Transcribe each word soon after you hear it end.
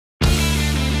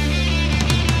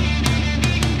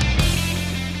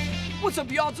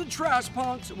up, y'all? It's the Trash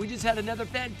Punx. We just had another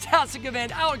fantastic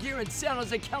event out here in San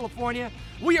Jose, California.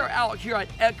 We are out here at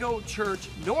Echo Church,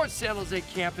 North San Jose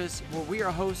campus, where we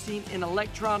are hosting an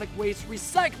electronic waste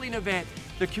recycling event.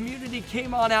 The community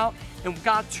came on out and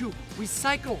got to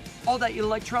recycle all that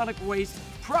electronic waste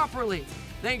properly.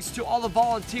 Thanks to all the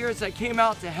volunteers that came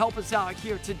out to help us out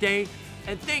here today.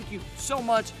 And thank you so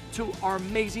much to our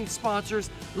amazing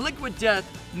sponsors, Liquid Death,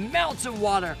 Mountain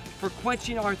Water for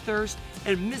quenching our thirst,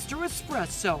 and Mr.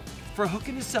 Espresso for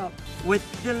hooking us up with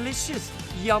delicious,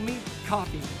 yummy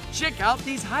coffee. Check out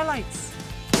these highlights.